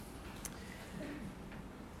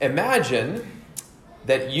Imagine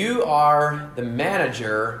that you are the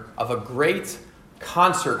manager of a great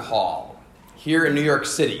concert hall here in New York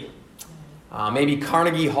City. Maybe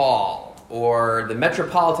Carnegie Hall, or the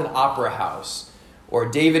Metropolitan Opera House, or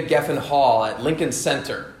David Geffen Hall at Lincoln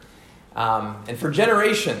Center. And for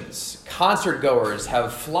generations, concert goers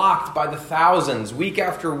have flocked by the thousands, week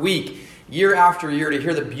after week, year after year, to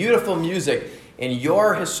hear the beautiful music in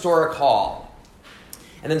your historic hall.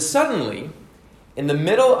 And then suddenly, in the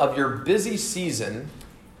middle of your busy season,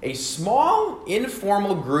 a small,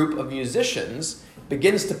 informal group of musicians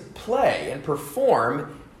begins to play and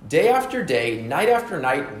perform day after day, night after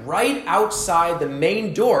night, right outside the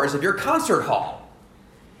main doors of your concert hall.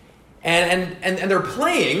 And they're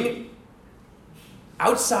playing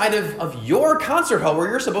outside of your concert hall, where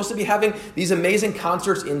you're supposed to be having these amazing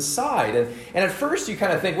concerts inside. And at first you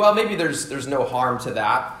kind of think, well, maybe there's no harm to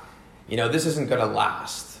that. This isn't going to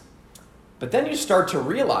last. But then you start to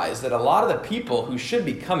realize that a lot of the people who should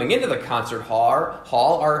be coming into the concert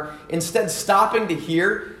hall are instead stopping to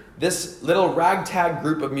hear this little ragtag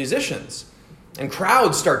group of musicians. And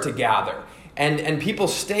crowds start to gather. And people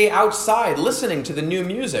stay outside listening to the new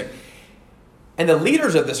music. And the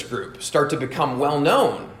leaders of this group start to become well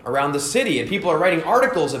known around the city. And people are writing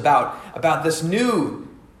articles about this new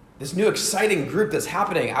exciting group that's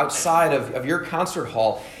happening outside of your concert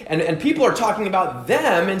hall. And people are talking about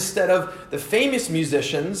them instead of the famous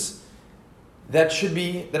musicians that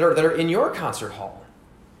are in your concert hall.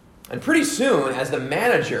 And pretty soon, as the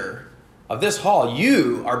manager of this hall,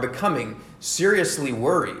 you are becoming seriously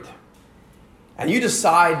worried. And you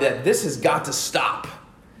decide that this has got to stop.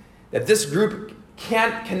 That this group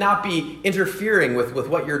cannot be interfering with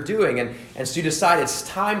what you're doing. And so you decide it's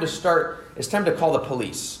time to call the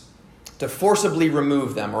police, to forcibly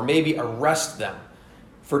remove them, or maybe arrest them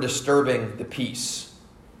for disturbing the peace.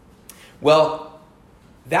 Well,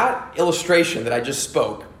 that illustration that I just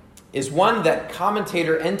spoke is one that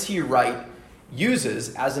commentator N.T. Wright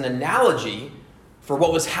uses as an analogy for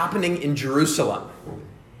what was happening in Jerusalem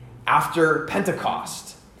after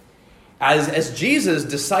Pentecost. As Jesus'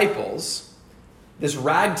 disciples, this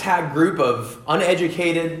ragtag group of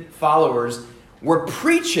uneducated followers, were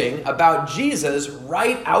preaching about Jesus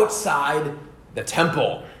right outside the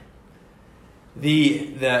temple.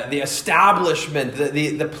 The establishment,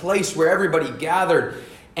 the place where everybody gathered.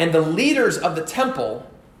 And the leaders of the temple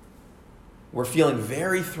were feeling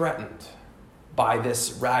very threatened by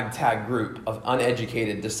this ragtag group of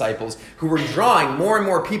uneducated disciples who were drawing more and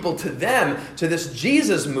more people to them, to this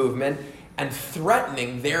Jesus movement, and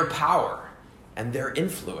threatening their power and their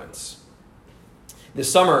influence.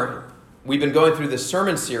 This summer, we've been going through this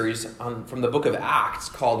sermon series from the book of Acts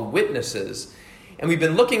called Witnesses. And we've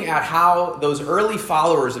been looking at how those early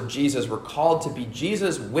followers of Jesus were called to be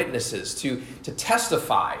Jesus' witnesses, to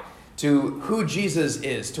testify to who Jesus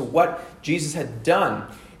is, to what Jesus had done.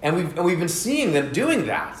 And we've been seeing them doing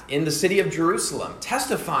that in the city of Jerusalem,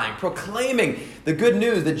 testifying, proclaiming the good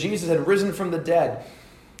news that Jesus had risen from the dead.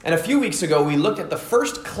 And a few weeks ago, we looked at the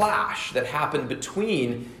first clash that happened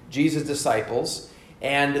between Jesus' disciples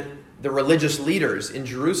and the religious leaders in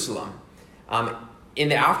Jerusalem in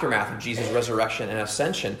the aftermath of Jesus' resurrection and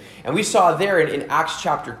ascension. And we saw there in Acts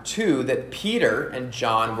chapter 2 that Peter and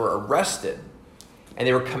John were arrested, and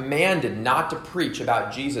they were commanded not to preach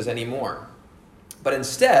about Jesus anymore. But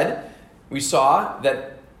instead, we saw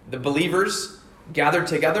that the believers gathered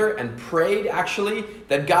together and prayed, actually,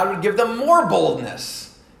 that God would give them more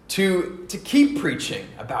boldness to keep preaching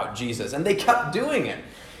about Jesus. And they kept doing it.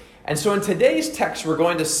 And so in today's text, we're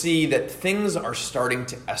going to see that things are starting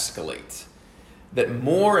to escalate. That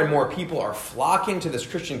more and more people are flocking to this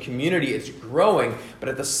Christian community. It's growing, but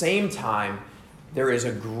at the same time, there is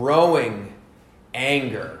a growing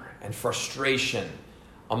anger and frustration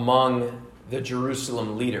among the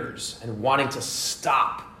Jerusalem leaders and wanting to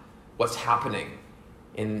stop what's happening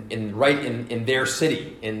in their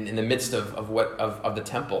city, in the midst of the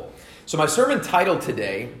temple. So my sermon title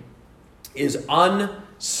today is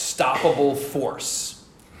Unstoppable Force.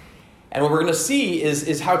 And what we're going to see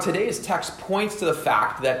is how today's text points to the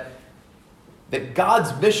fact that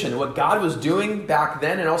God's mission, what God was doing back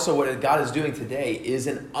then and also what God is doing today, is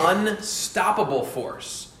an unstoppable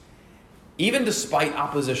force, even despite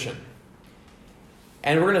opposition.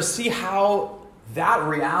 And we're going to see how that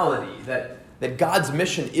reality, that God's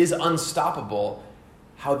mission is unstoppable,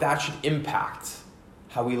 how that should impact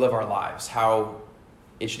how we live our lives, how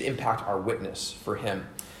it should impact our witness for Him.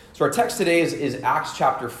 So our text today is Acts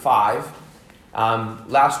chapter 5.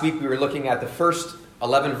 Last week we were looking at the first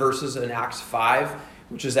 11 verses in Acts 5,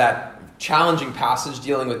 which is that challenging passage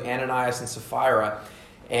dealing with Ananias and Sapphira.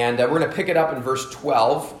 And we're going to pick it up in verse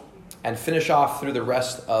 12 and finish off through the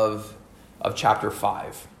rest of chapter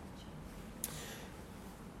 5.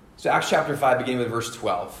 So Acts chapter 5, beginning with verse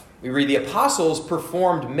 12. We read, "The apostles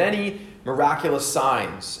performed many miraculous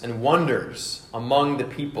signs and wonders among the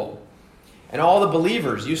people. And all the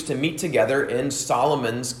believers used to meet together in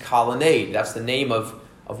Solomon's colonnade." That's the name of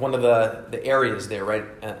one of the areas there, right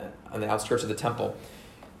on the outskirts of the temple.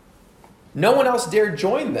 "No one else dared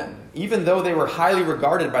join them, even though they were highly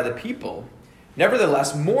regarded by the people.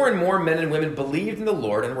 Nevertheless, more and more men and women believed in the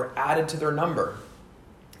Lord and were added to their number.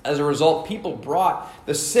 As a result, people brought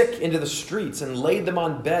the sick into the streets and laid them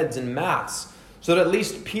on beds and mats, so that at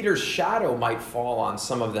least Peter's shadow might fall on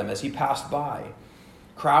some of them as he passed by.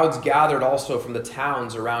 Crowds gathered also from the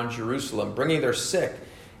towns around Jerusalem, bringing their sick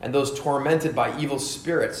and those tormented by evil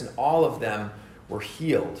spirits, and all of them were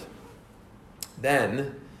healed.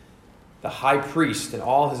 Then the high priest and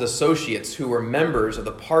all his associates, who were members of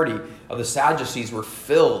the party of the Sadducees, were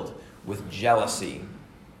filled with jealousy.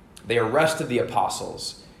 They arrested the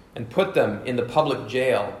apostles and put them in the public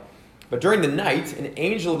jail. But during the night, an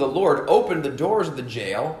angel of the Lord opened the doors of the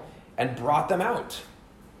jail and brought them out.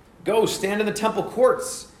 'Go, stand in the temple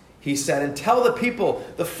courts,' he said, 'and tell the people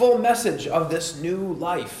the full message of this new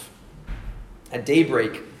life.' At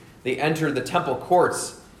daybreak, they entered the temple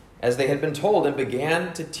courts as they had been told and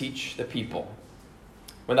began to teach the people.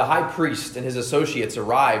 When the high priest and his associates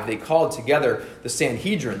arrived, they called together the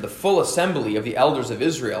Sanhedrin, the full assembly of the elders of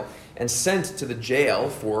Israel, and sent to the jail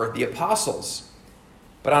for the apostles.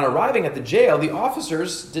 But on arriving at the jail, the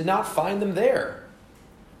officers did not find them there.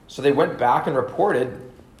 So they went back and reported,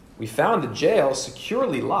 'We found the jail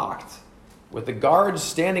securely locked, with the guards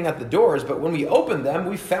standing at the doors, but when we opened them,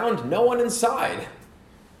 we found no one inside.'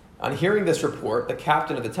 On hearing this report, the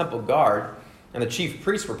captain of the temple guard and the chief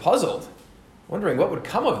priests were puzzled, wondering what would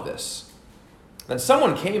come of this. Then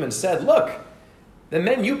someone came and said, 'Look, the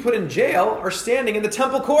men you put in jail are standing in the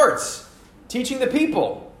temple courts, teaching the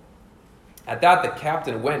people.' At that, the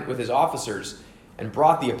captain went with his officers and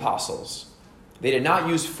brought the apostles. They did not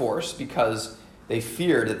use force because they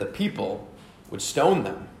feared that the people would stone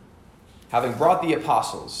them. Having brought the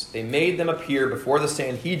apostles, they made them appear before the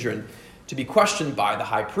Sanhedrin to be questioned by the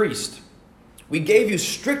high priest. 'We gave you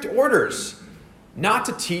strict orders not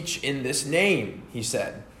to teach in this name,' he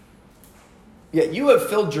said. 'Yet you have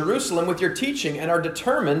filled Jerusalem with your teaching and are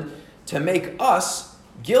determined to make us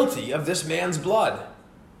guilty of this man's blood.'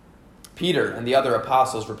 Peter and the other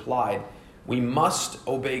apostles replied, 'We must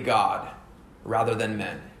obey God rather than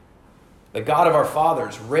men. The God of our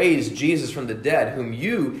fathers raised Jesus from the dead, whom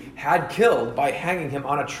you had killed by hanging him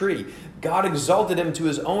on a tree. God exalted him to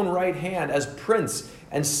his own right hand as Prince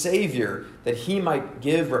and Savior, that he might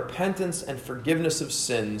give repentance and forgiveness of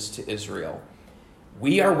sins to Israel.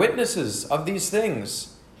 We are witnesses of these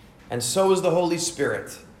things, and so is the Holy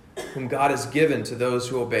Spirit, whom God has given to those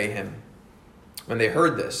who obey him.' When they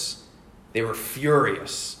heard this, they were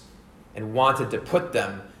furious and wanted to put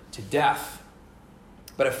them to death.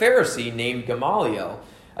 But a Pharisee named Gamaliel,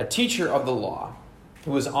 a teacher of the law,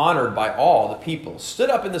 who was honored by all the people, stood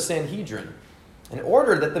up in the Sanhedrin and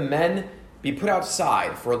ordered that the men be put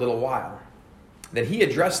outside for a little while. Then he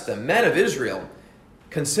addressed them, 'Men of Israel,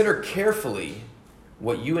 consider carefully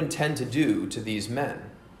what you intend to do to these men.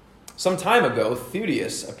 Some time ago,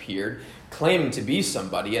 Theudas appeared, claiming to be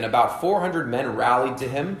somebody, and about 400 men rallied to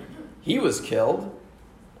him. He was killed.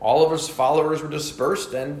 All of his followers were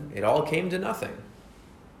dispersed, and it all came to nothing.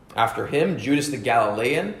 After him, Judas the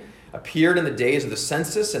Galilean appeared in the days of the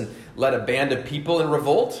census and led a band of people in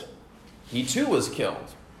revolt. He too was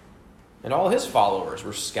killed, and all his followers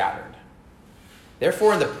were scattered.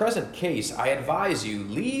 Therefore, in the present case, I advise you,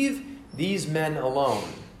 leave these men alone.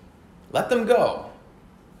 Let them go.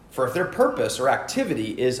 For if their purpose or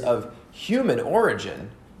activity is of human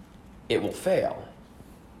origin, it will fail.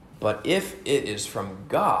 But if it is from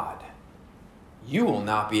God, you will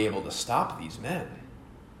not be able to stop these men.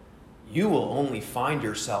 You will only find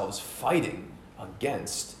yourselves fighting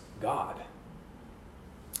against God."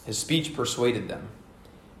 His speech persuaded them.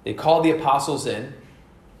 They called the apostles in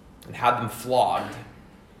and had them flogged.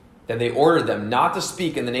 Then they ordered them not to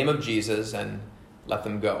speak in the name of Jesus and let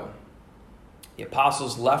them go. The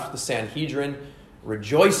apostles left the Sanhedrin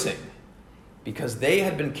rejoicing because they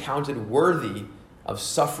had been counted worthy of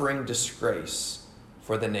suffering disgrace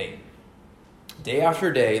for the name. Day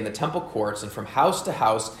after day in the temple courts and from house to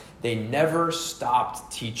house, they never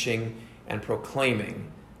stopped teaching and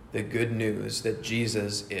proclaiming the good news that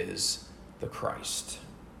Jesus is the Christ.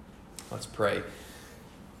 Let's pray.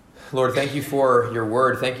 Lord, thank you for your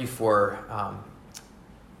word. Thank you for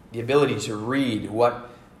the ability to read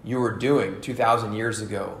what you were doing 2,000 years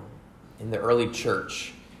ago in the early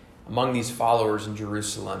church among these followers in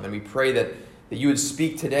Jerusalem. And we pray that you would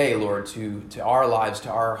speak today, Lord, to our lives, to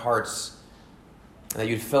our hearts, and that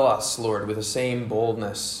you'd fill us, Lord, with the same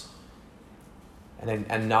boldness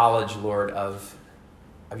and knowledge, Lord, of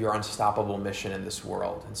your unstoppable mission in this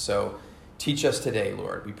world. And so teach us today,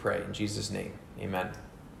 Lord, we pray in Jesus' name. Amen.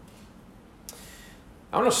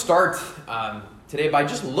 I want to start today by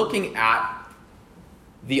just looking at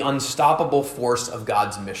the unstoppable force of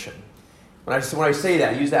God's mission. When I say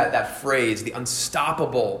that, I use that phrase, the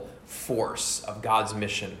unstoppable force of God's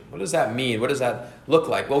mission. What does that mean? What does that look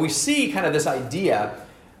like? Well, we see kind of this idea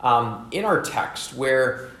in our text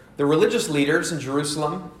where the religious leaders in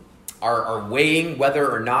Jerusalem are weighing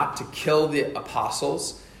whether or not to kill the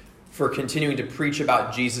apostles for continuing to preach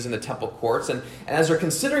about Jesus in the temple courts. And as they're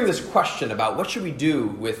considering this question about what should we do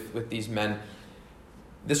with these men,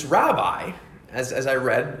 this rabbi, as I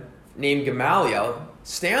read, named Gamaliel,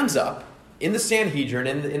 stands up in the Sanhedrin,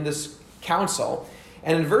 in this council,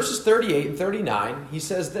 and in verses 38 and 39, he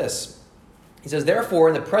says this. He says, "Therefore,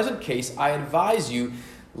 in the present case, I advise you,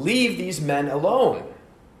 leave these men alone.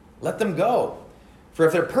 Let them go. For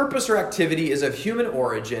if their purpose or activity is of human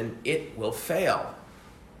origin, it will fail.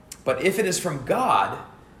 But if it is from God,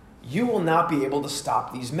 you will not be able to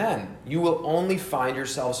stop these men. You will only find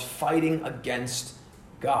yourselves fighting against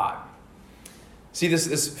God." See,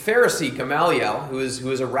 this Pharisee, Gamaliel, who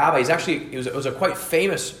is a rabbi, he was a quite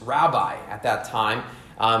famous rabbi at that time.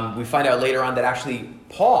 We find out later on that actually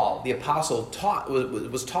Paul, the apostle,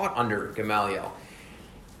 was taught under Gamaliel.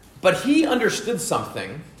 But he understood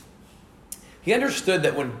something. He understood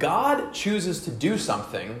that when God chooses to do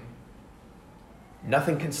something,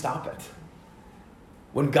 nothing can stop it.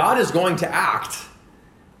 When God is going to act,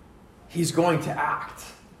 he's going to act.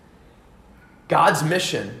 God's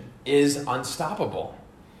mission is unstoppable.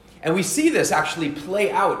 And we see this actually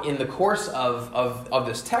play out in the course of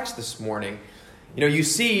this text this morning. You know, you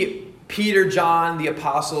see Peter, John, the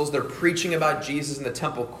apostles, they're preaching about Jesus in the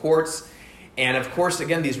temple courts. And of course,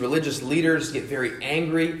 again, these religious leaders get very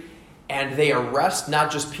angry. And they arrest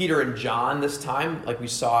not just Peter and John this time, like we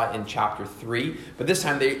saw in chapter 3, but this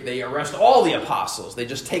time they arrest all the apostles. They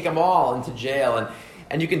just take them all into jail.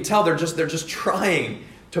 And you can tell they're just trying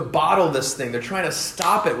to bottle this thing. They're trying to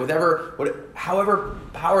stop it with however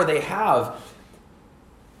power they have.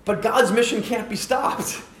 But God's mission can't be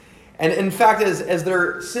stopped. And in fact, as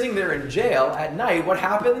they're sitting there in jail at night, what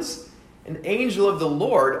happens? An angel of the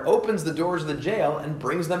Lord opens the doors of the jail and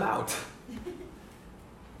brings them out.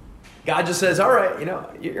 God just says, all right,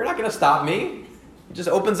 you're not going to stop me. He just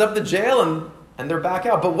opens up the jail and they're back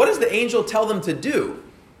out. But what does the angel tell them to do?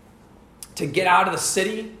 To get out of the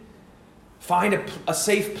city? Find a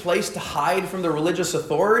safe place to hide from the religious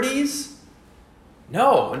authorities?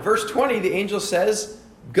 No. In verse 20, the angel says,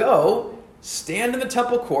 "Go, stand in the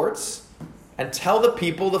temple courts, and tell the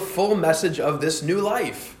people the full message of this new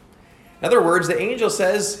life." In other words, the angel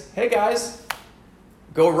says, hey guys,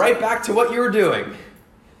 go right back to what you were doing.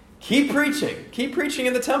 Keep preaching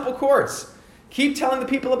in the temple courts. Keep telling the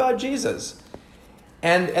people about Jesus.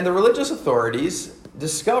 And the religious authorities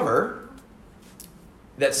discover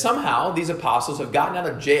that somehow these apostles have gotten out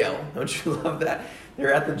of jail. Don't you love that?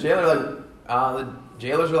 They're at the jail. They're like, the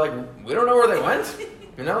jailers are like, we don't know where they went.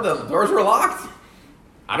 The doors were locked.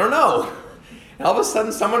 I don't know. And all of a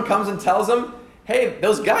sudden someone comes and tells them, hey,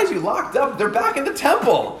 those guys you locked up, they're back in the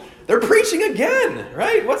temple. They're preaching again,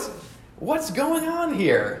 right? What's going on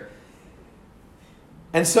here?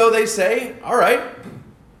 And so they say, all right,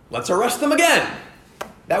 let's arrest them again.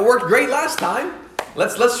 That worked great last time.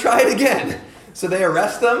 Let's try it again. So they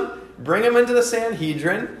arrest them, bring them into the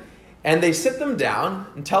Sanhedrin, and they sit them down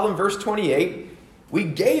and tell them, verse 28, we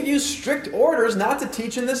gave you strict orders not to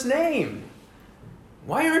teach in this name.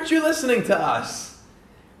 Why aren't you listening to us?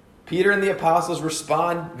 Peter and the apostles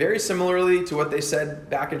respond very similarly to what they said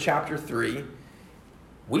back in chapter 3.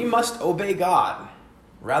 We must obey God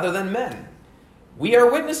rather than men. We are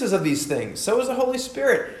witnesses of these things. So is the Holy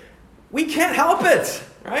Spirit. We can't help it,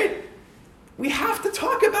 right? We have to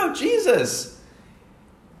talk about Jesus.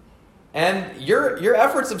 And your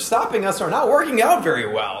efforts of stopping us are not working out very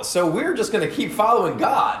well. So we're just going to keep following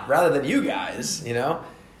God rather than you guys,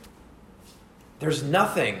 There's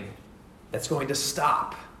nothing that's going to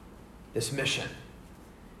stop this mission.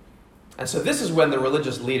 And so this is when the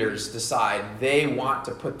religious leaders decide they want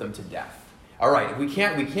to put them to death. All right, if we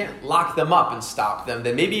can't lock them up and stop them,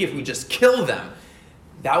 then maybe if we just kill them,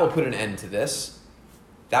 that will put an end to this.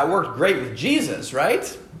 That worked great with Jesus,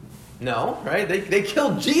 right? No, right? They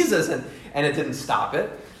killed Jesus and it didn't stop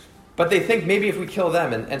it. But they think maybe if we kill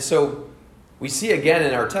them. And so We see again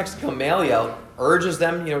in our text, Gamaliel urges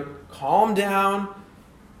them, calm down.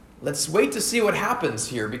 Let's wait to see what happens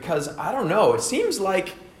here, because I don't know. It seems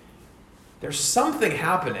like there's something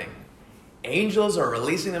happening. Angels are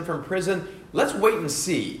releasing them from prison. Let's wait and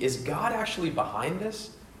see. Is God actually behind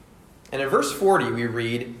this? And in verse 40 we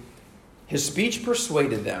read, his speech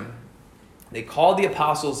persuaded them. They called the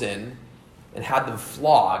apostles in and had them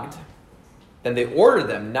flogged. Then they ordered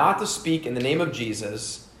them not to speak in the name of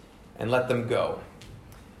Jesus and let them go.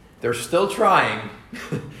 They're still trying,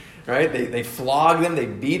 right? They flog them, they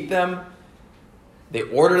beat them. They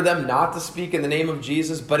order them not to speak in the name of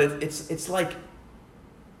Jesus, but it's like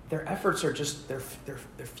their efforts are just, they're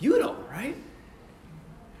futile, right?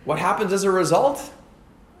 What happens as a result?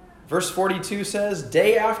 Verse 42 says,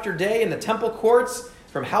 day after day in the temple courts,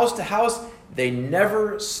 from house to house, they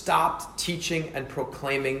never stopped teaching and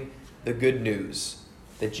proclaiming the good news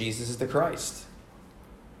that Jesus is the Christ.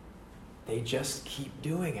 They just keep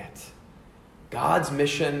doing it. God's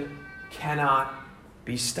mission cannot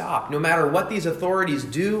be stopped. No matter what these authorities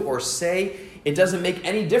do or say, it doesn't make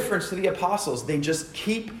any difference to the apostles. They just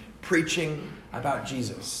keep preaching about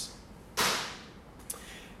Jesus.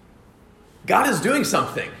 God is doing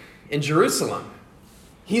something in Jerusalem.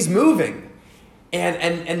 He's moving.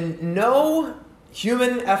 And no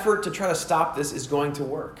human effort to try to stop this is going to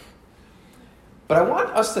work. But I want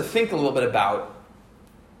us to think a little bit about,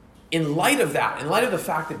 in light of that, in light of the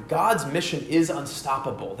fact that God's mission is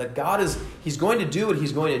unstoppable, that He's going to do what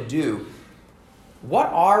He's going to do, what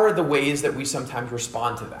are the ways that we sometimes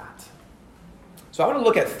respond to that? So I want to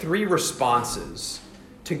look at 3 responses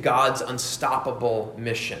to God's unstoppable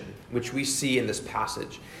mission, which we see in this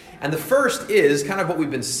passage. And the first is kind of what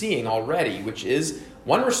we've been seeing already, which is,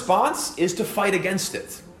 one response is to fight against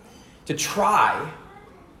it, to try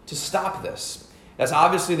to stop this. That's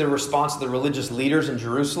obviously the response of the religious leaders in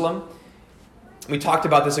Jerusalem. We talked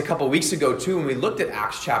about this a couple weeks ago too when we looked at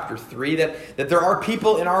Acts chapter 3, that there are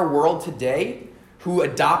people in our world today who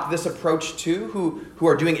adopt this approach too, who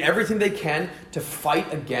are doing everything they can to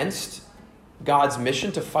fight against God's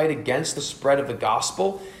mission, to fight against the spread of the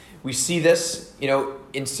gospel. We see this,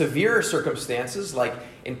 in severe circumstances, like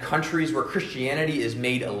in countries where Christianity is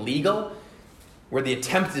made illegal, where the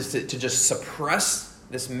attempt is to just suppress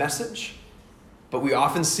this message. But we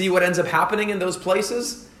often see what ends up happening in those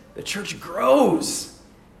places. The church grows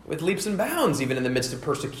with leaps and bounds, even in the midst of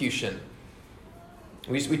persecution.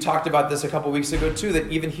 We talked about this a couple weeks ago too,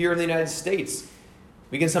 that even here in the United States,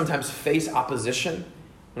 we can sometimes face opposition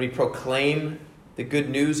when we proclaim the good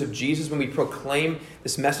news of Jesus, when we proclaim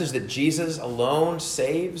this message that Jesus alone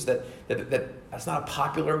saves, that's not a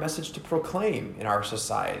popular message to proclaim in our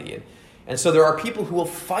society. And so there are people who will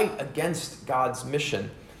fight against God's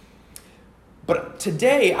mission. But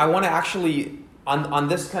today, I want to actually, on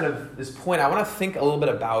this point, I want to think a little bit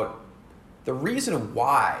about the reason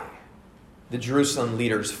why the Jerusalem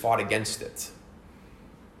leaders fought against it.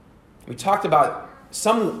 We talked about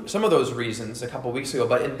some of those reasons a couple weeks ago,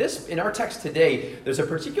 but in our text today, there's a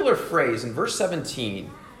particular phrase in verse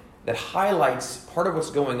 17 that highlights part of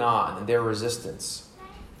what's going on in their resistance.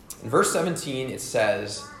 In verse 17, it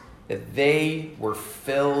says that they were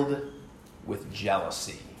filled with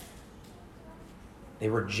jealousy. They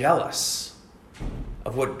were jealous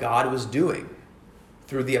of what God was doing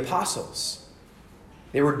through the apostles.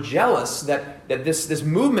 They were jealous that this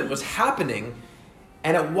movement was happening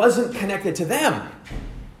and it wasn't connected to them.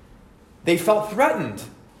 They felt threatened.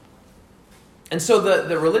 And so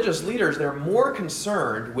the religious leaders, they're more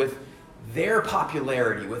concerned with their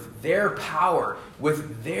popularity, with their power,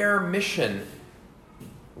 with their mission,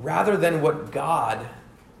 rather than what God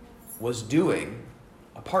was doing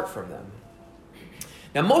apart from them.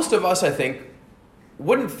 Now, most of us, I think,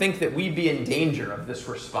 wouldn't think that we'd be in danger of this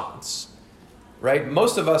response, right?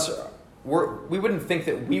 Most of us, we wouldn't think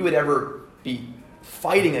that we would ever be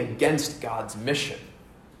fighting against God's mission,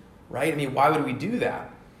 right? I mean, why would we do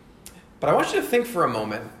that? But I want you to think for a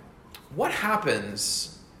moment, what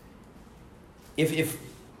happens if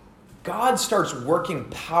God starts working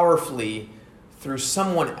powerfully through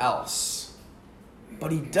someone else,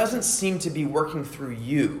 but He doesn't seem to be working through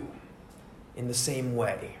you in the same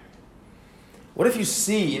way? What if you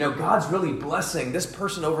see, God's really blessing this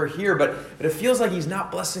person over here, but it feels like He's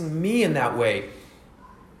not blessing me in that way?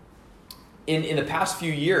 In the past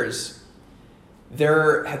few years,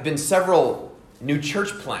 there have been several new church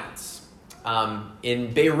plants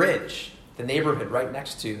in Bay Ridge, the neighborhood right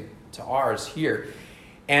next to ours here.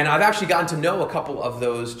 And I've actually gotten to know a couple of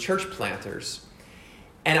those church planters.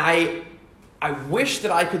 And I wish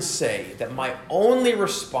that I could say that my only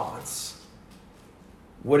response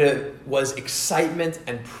was excitement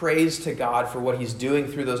and praise to God for what he's doing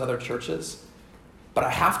through those other churches. But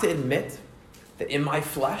I have to admit that in my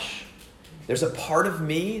flesh, there's a part of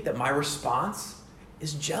me that my response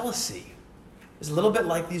is jealousy. It's a little bit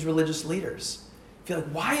like these religious leaders. I feel like,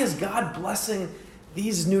 why is God blessing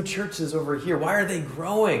these new churches over here? Why are they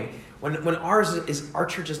growing when our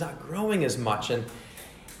church is not growing as much? And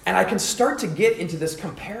I can start to get into this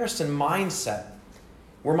comparison mindset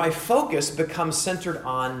where my focus becomes centered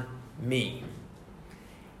on me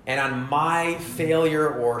and on my failure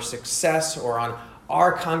or success or on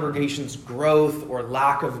our congregation's growth or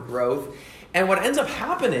lack of growth. And what ends up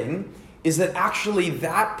happening is that actually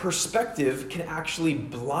that perspective can actually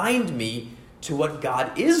blind me to what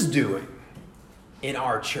God is doing in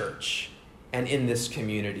our church and in this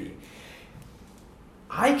community.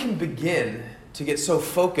 I can begin to get so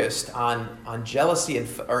focused on jealousy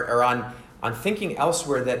or on thinking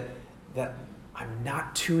elsewhere that I'm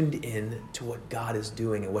not tuned in to what God is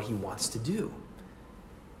doing and what he wants to do.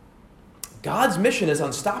 God's mission is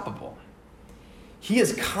unstoppable. He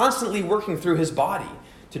is constantly working through his body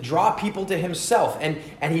to draw people to himself. And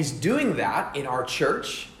he's doing that in our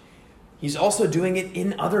church. He's also doing it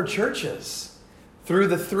in other churches through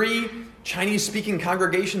the 3 Chinese-speaking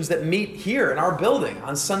congregations that meet here in our building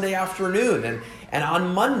on Sunday afternoon and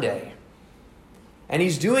on Monday. And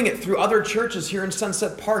he's doing it through other churches here in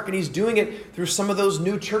Sunset Park, and he's doing it through some of those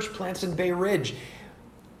new church plants in Bay Ridge.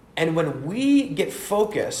 And when we get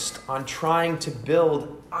focused on trying to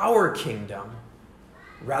build our kingdom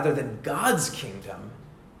rather than God's kingdom,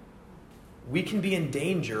 we can be in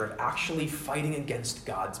danger of actually fighting against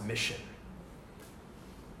God's mission,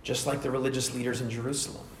 just like the religious leaders in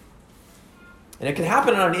Jerusalem. And it can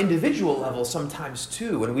happen on an individual level sometimes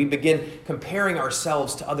too, when we begin comparing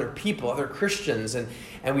ourselves to other people, other Christians, and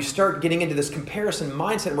we start getting into this comparison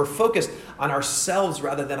mindset, and we're focused on ourselves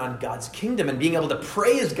rather than on God's kingdom and being able to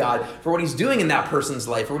praise God for what he's doing in that person's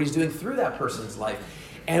life or what he's doing through that person's life.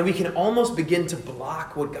 And we can almost begin to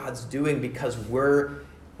block what God's doing because we're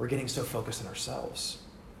getting so focused on ourselves.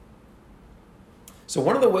 So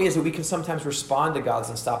one of the ways that we can sometimes respond to God's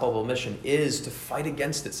unstoppable mission is to fight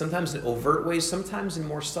against it, sometimes in overt ways, sometimes in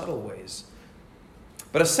more subtle ways.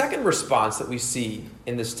 But a second response that we see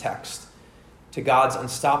in this text to God's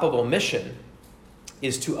unstoppable mission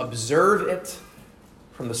is to observe it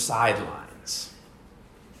from the sidelines.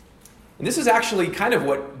 And this is actually kind of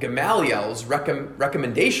what Gamaliel's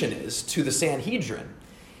recommendation is to the Sanhedrin.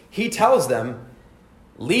 He tells them,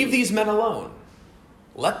 leave these men alone.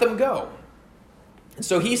 Let them go. And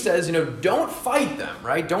so he says, don't fight them,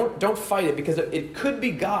 right? Don't fight it because it could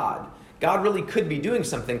be God. God really could be doing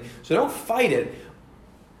something. So don't fight it.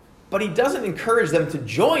 But he doesn't encourage them to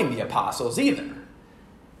join the apostles either.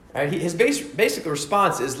 Right? His basic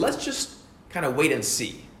response is, let's just kind of wait and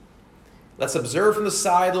see. Let's observe from the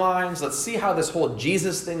sidelines. Let's see how this whole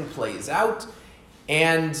Jesus thing plays out.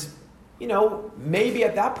 And, maybe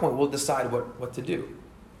at that point we'll decide what to do.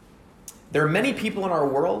 There are many people in our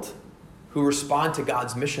world who respond to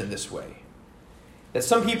God's mission this way. That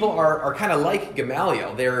some people are kind of like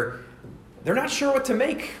Gamaliel. They're not sure what to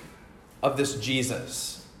make of this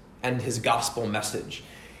Jesus and his gospel message.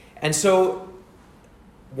 And so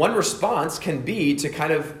one response can be to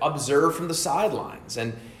kind of observe from the sidelines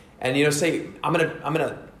and say, I'm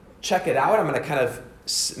gonna check it out. I'm gonna kind of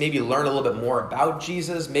maybe learn a little bit more about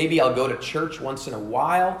Jesus. Maybe I'll go to church once in a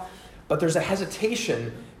while. But there's a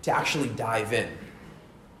hesitation to actually dive in.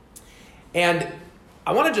 And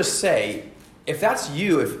I want to just say, if that's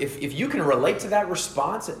you, if you can relate to that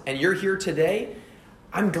response and you're here today,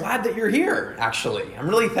 I'm glad that you're here, actually. I'm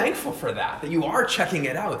really thankful for that you are checking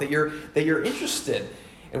it out, that you're interested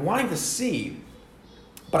and wanting to see.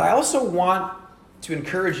 But I also want to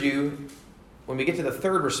encourage you when we get to the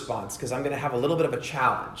third response, because I'm going to have a little bit of a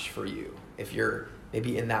challenge for you if you're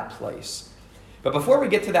maybe in that place. But before we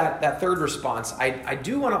get to that third response, I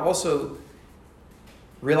do want to also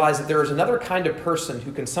realize that there is another kind of person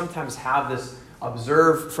who can sometimes have this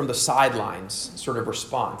observe from the sidelines sort of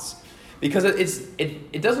response. Because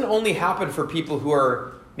it doesn't only happen for people who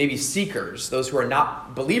are maybe seekers, those who are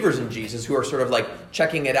not believers in Jesus, who are sort of like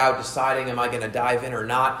checking it out, deciding, am I going to dive in or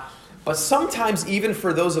not? But sometimes even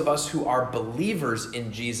for those of us who are believers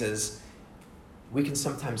in Jesus, we can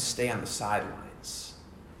sometimes stay on the sidelines.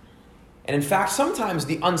 And in fact, sometimes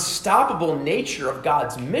the unstoppable nature of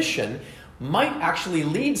God's mission might actually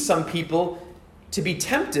lead some people to be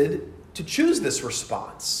tempted to choose this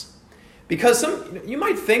response. Because you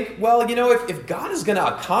might think, well, if God is going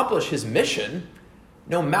to accomplish his mission,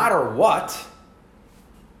 no matter what,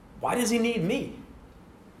 why does he need me?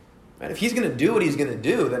 Right? If he's going to do what he's going to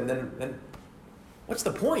do, then what's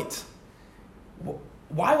the point?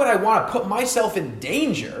 Why would I want to put myself in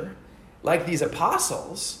danger like these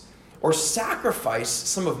apostles or sacrifice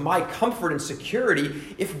some of my comfort and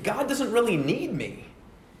security if God doesn't really need me?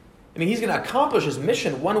 I mean, he's going to accomplish his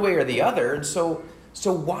mission one way or the other, and so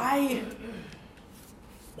why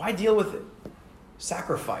deal with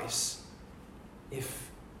sacrifice if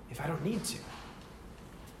I don't need to?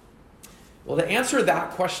 Well, to answer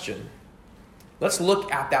that question, let's look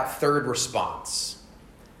at that third response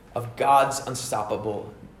of God's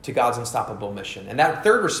unstoppable mission. And that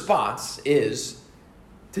third response is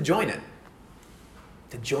to join it,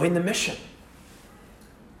 to join the mission.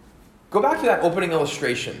 Go back to that opening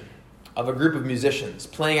illustration of a group of musicians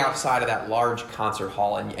playing outside of that large concert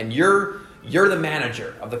hall, and you're the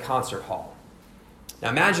manager of the concert hall. Now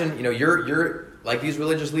imagine, you're like these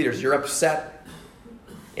religious leaders, you're upset,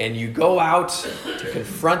 and you go out to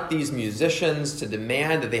confront these musicians to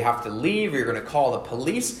demand that they have to leave, or you're going to call the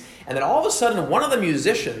police, and then all of a sudden one of the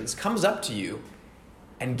musicians comes up to you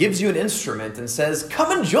and gives you an instrument and says,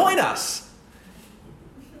 "Come and join us.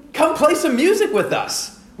 Come play some music with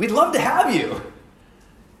us. We'd love to have you."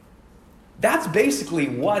 That's basically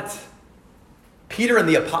what Peter and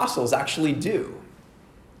the apostles actually do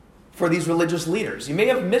for these religious leaders. You may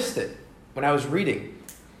have missed it when I was reading.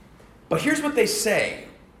 But here's what they say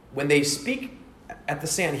when they speak at the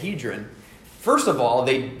Sanhedrin. First of all,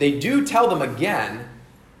 they do tell them again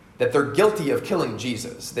that they're guilty of killing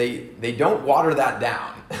Jesus. They don't water that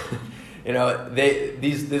down.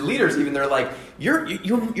 The leaders even, they're like,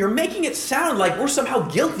 you're making it sound like we're somehow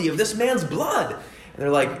guilty of this man's blood. And they're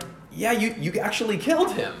like, yeah, you actually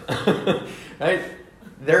killed him. Right?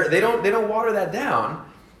 They don't water that down.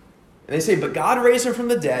 And they say, but God raised him from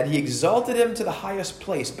the dead. He exalted him to the highest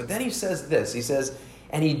place. But then he says this. He says,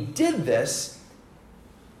 and he did this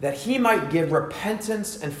that he might give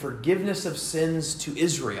repentance and forgiveness of sins to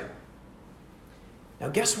Israel. Now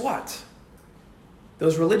guess what?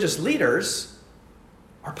 Those religious leaders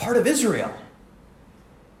are part of Israel.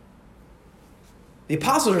 The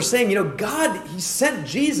apostles are saying, God, he sent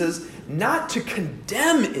Jesus not to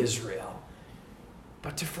condemn Israel,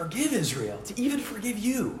 but to forgive Israel, to even forgive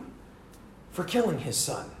you for killing his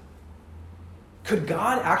son. Could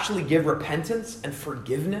God actually give repentance and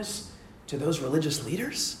forgiveness to those religious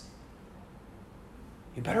leaders?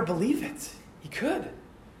 You better believe it. He could.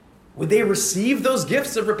 Would they receive those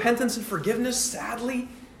gifts of repentance and forgiveness? Sadly,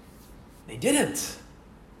 they didn't.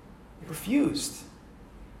 They refused.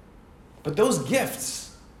 But those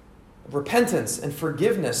gifts of repentance and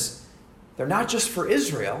forgiveness, they're not just for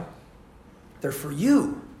Israel, they're for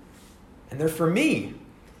you, and they're for me.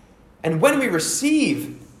 And when we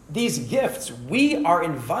receive these gifts, we are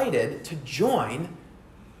invited to join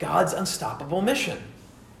God's unstoppable mission.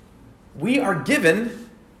 We are given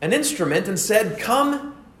an instrument and said,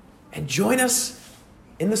 come and join us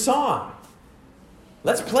in the song.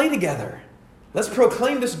 Let's play together. Let's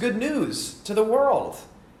proclaim this good news to the world.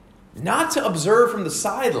 Not to observe from the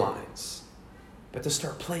sidelines, but to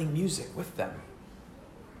start playing music with them.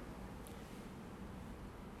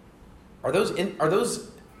 Are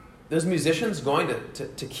those musicians going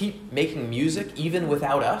to keep making music even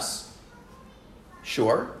without us?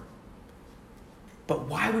 Sure. But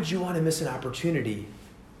why would you want to miss an opportunity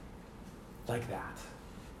like that?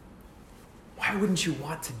 Why wouldn't you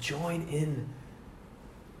want to join in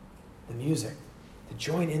the music, to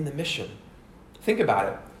join in the mission? Think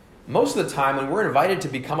about it. Most of the time when we're invited to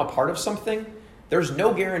become a part of something, there's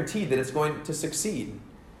no guarantee that it's going to succeed.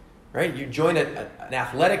 Right? You join an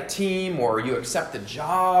athletic team, or you accept a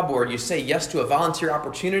job, or you say yes to a volunteer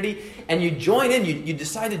opportunity, and you join in, you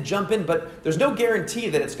decide to jump in, but there's no guarantee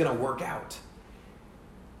that it's going to work out.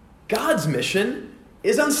 God's mission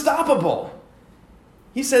is unstoppable.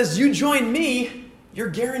 He says, you join me, you're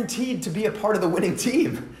guaranteed to be a part of the winning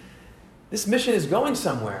team. This mission is going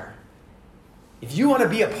somewhere. If you want to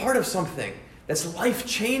be a part of something that's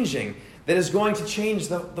life-changing, that is going to change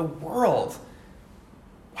the world,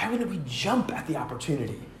 why wouldn't we jump at the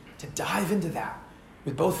opportunity to dive into that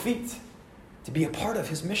with both feet, to be a part of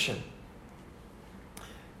his mission?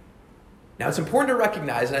 Now, it's important to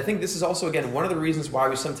recognize, and I think this is also, again, one of the reasons why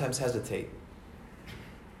we sometimes hesitate,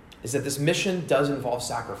 is that this mission does involve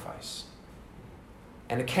sacrifice.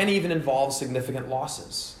 And it can even involve significant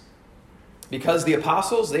losses. Because the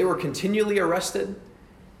apostles, they were continually arrested,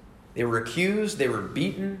 they were accused, they were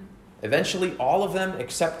beaten. Eventually, all of them,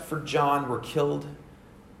 except for John, were killed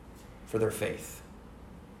for their faith.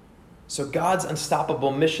 So God's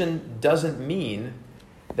unstoppable mission doesn't mean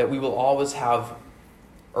that we will always have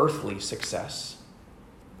earthly success.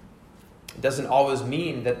 It doesn't always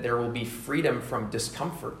mean that there will be freedom from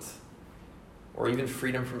discomfort. or even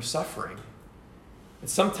freedom from suffering. And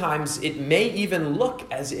sometimes it may even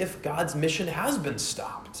look as if God's mission has been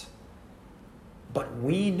stopped. But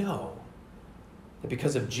we know that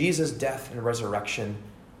because of Jesus' death and resurrection,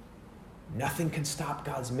 nothing can stop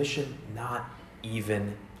God's mission, not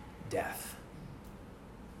even death.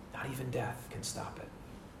 Not even death can stop it,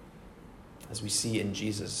 as we see in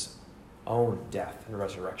Jesus' own death and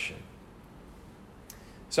resurrection.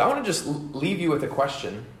 So I want to just leave you with a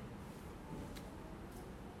question.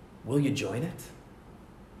 Will you join it?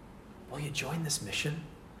 Will you join this mission?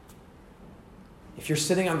 If you're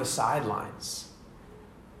sitting on the sidelines,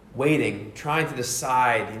 waiting, trying to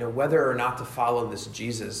decide, whether or not to follow this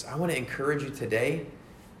Jesus, I want to encourage you today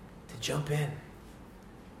to jump in,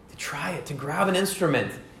 to try it, to grab an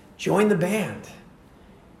instrument, join the band,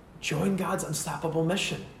 join God's unstoppable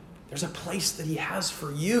mission. There's a place that he has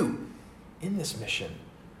for you in this mission.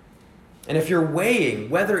 And if you're weighing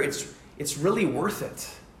whether it's really worth it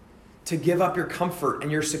to give up your comfort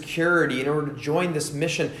and your security in order to join this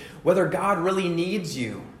mission, whether God really needs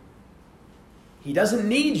you. He doesn't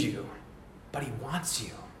need you, but he wants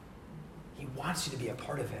you. He wants you to be a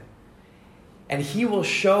part of it. And he will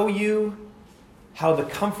show you how the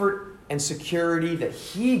comfort and security that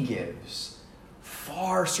he gives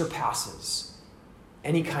far surpasses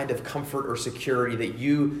any kind of comfort or security that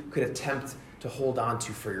you could attempt to hold on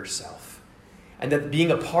to for yourself. And that being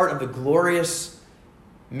a part of the glorious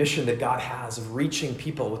mission that God has of reaching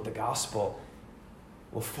people with the gospel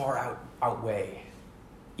will far outweigh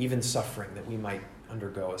even suffering that we might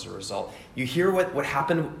undergo as a result. You hear what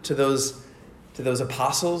happened to those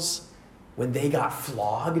apostles when they got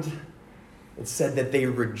flogged? It said that they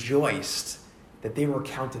rejoiced that they were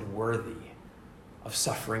counted worthy of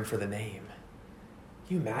suffering for the name.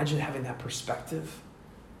 Can you imagine having that perspective?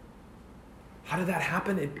 How did that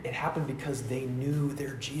happen? It happened because they knew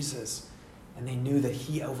their Jesus, and they knew that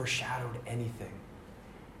he overshadowed anything.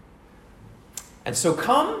 And so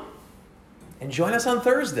come and join us on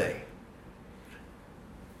Thursday.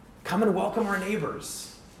 Come and welcome our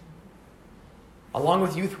neighbors, along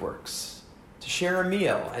with YouthWorks, to share a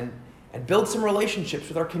meal and build some relationships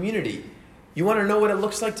with our community. You want to know what it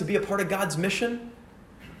looks like to be a part of God's mission?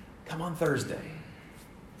 Come on Thursday.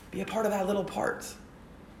 Be a part of that little part.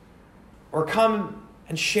 Or come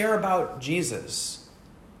and share about Jesus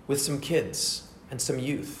with some kids and some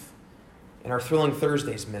youth in our Thrilling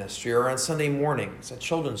Thursdays ministry, or on Sunday mornings at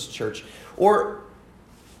Children's Church. Or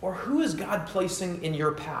who is God placing in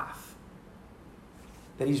your path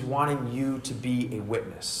that he's wanting you to be a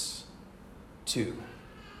witness to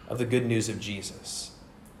of the good news of Jesus?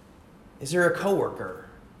 Is there a coworker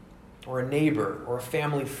or a neighbor or a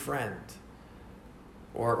family friend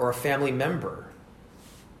or a family member?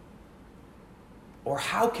 Or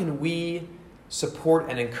how can we support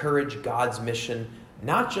and encourage God's mission,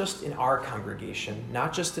 not just in our congregation,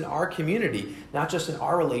 not just in our community, not just in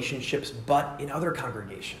our relationships, but in other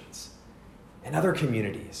congregations and other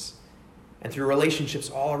communities, and through relationships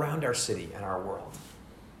all around our city and our world?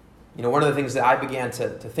 One of the things that I began to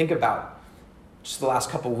think about just the last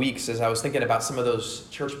couple weeks as I was thinking about some of those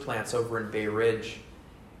church plants over in Bay Ridge,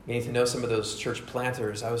 getting to know some of those church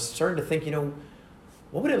planters, I was starting to think,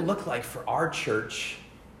 what would it look like for our church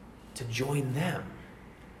to join them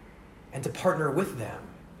and to partner with them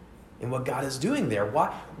in what God is doing there?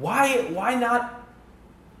 Why not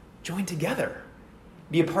join together?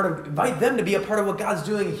 Invite them to be a part of what God's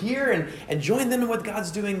doing here and join them in what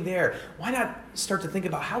God's doing there. Why not start to think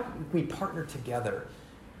about how can we partner together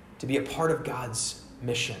to be a part of God's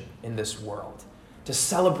mission in this world, to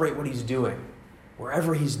celebrate what he's doing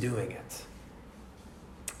wherever he's doing it?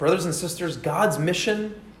 Brothers and sisters, God's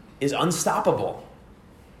mission is unstoppable.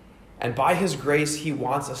 And by his grace, he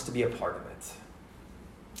wants us to be a part of it.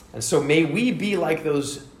 And so may we be like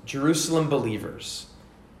those Jerusalem believers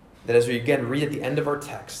that, as we again read at the end of our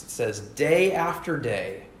text, it says, day after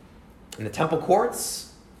day, in the temple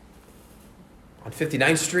courts, on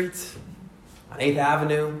 59th Street, on 8th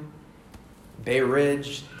Avenue, Bay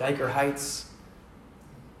Ridge, Dyker Heights,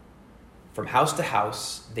 from house to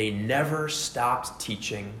house, they never stopped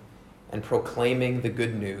teaching and proclaiming the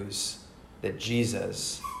good news that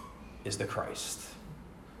Jesus is the Christ.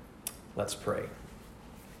 Let's pray.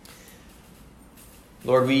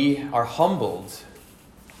 Lord, we are humbled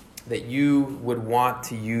that you would want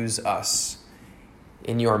to use us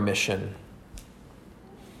in your mission.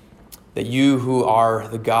 That you, who are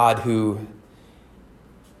the God who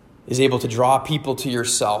is able to draw people to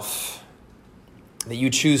yourself, that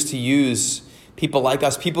you choose to use people like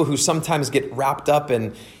us, people who sometimes get wrapped up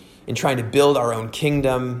in trying to build our own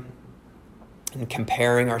kingdom and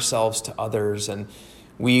comparing ourselves to others. And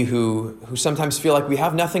We who sometimes feel like we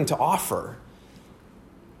have nothing to offer.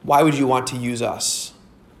 Why would you want to use us?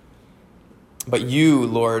 But you,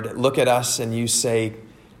 Lord, look at us and you say,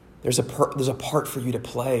 there's a part for you to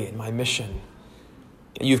play in my mission.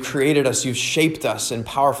 You've created us. You've shaped us in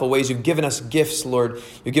powerful ways. You've given us gifts, Lord.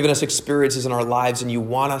 You've given us experiences in our lives, and you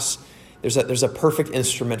want us. There's a perfect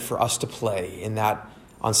instrument for us to play in that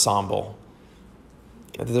ensemble.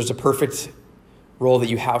 There's a perfect role that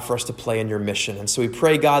you have for us to play in your mission. And so we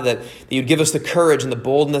pray, God, that you'd give us the courage and the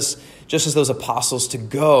boldness, just as those apostles, to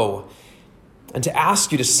go and to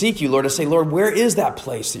ask you, to seek you, Lord, to say, Lord, where is that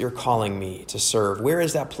place that you're calling me to serve? Where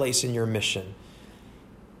is that place in your mission?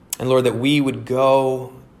 And Lord, that we would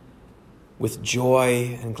go with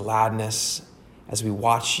joy and gladness as we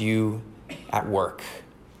watch you at work,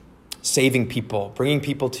 saving people, bringing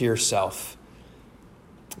people to yourself,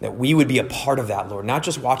 that we would be a part of that, Lord, not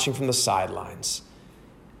just watching from the sidelines,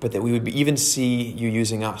 but that we would even see you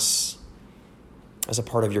using us as a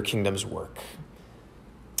part of your kingdom's work.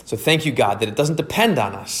 So thank you, God, that it doesn't depend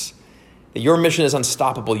on us, that your mission is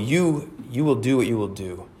unstoppable. You will do what you will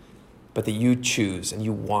do, but that you choose and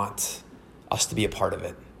you want us to be a part of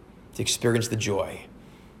it, to experience the joy.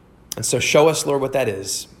 And so show us, Lord, what that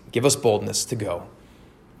is. Give us boldness to go.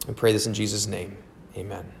 We pray this in Jesus' name.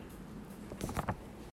 Amen.